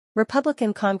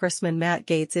Republican Congressman Matt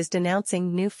Gaetz is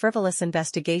denouncing new frivolous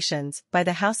investigations by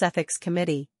the House Ethics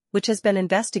Committee, which has been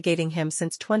investigating him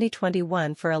since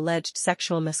 2021 for alleged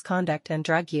sexual misconduct and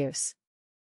drug use.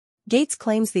 Gaetz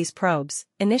claims these probes,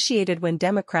 initiated when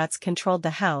Democrats controlled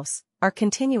the House, are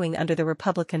continuing under the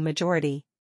Republican majority.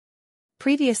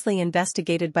 Previously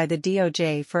investigated by the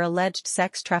DOJ for alleged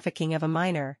sex trafficking of a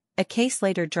minor, a case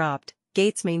later dropped,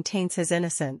 Gaetz maintains his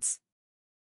innocence.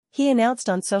 He announced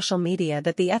on social media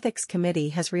that the Ethics Committee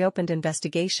has reopened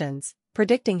investigations,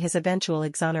 predicting his eventual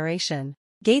exoneration.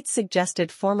 Gaetz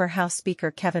suggested former House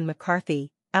Speaker Kevin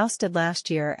McCarthy, ousted last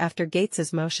year after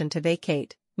Gaetz's motion to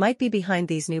vacate, might be behind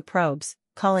these new probes,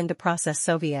 calling the process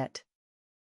Soviet.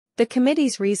 The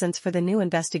committee's reasons for the new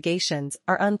investigations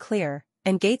are unclear,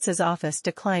 and Gaetz's office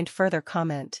declined further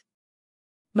comment.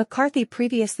 McCarthy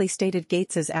previously stated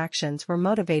Gaetz's actions were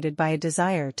motivated by a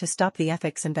desire to stop the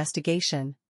ethics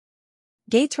investigation.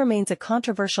 Gaetz remains a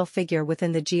controversial figure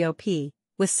within the GOP,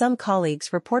 with some colleagues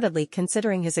reportedly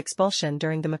considering his expulsion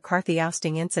during the McCarthy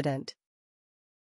ousting incident.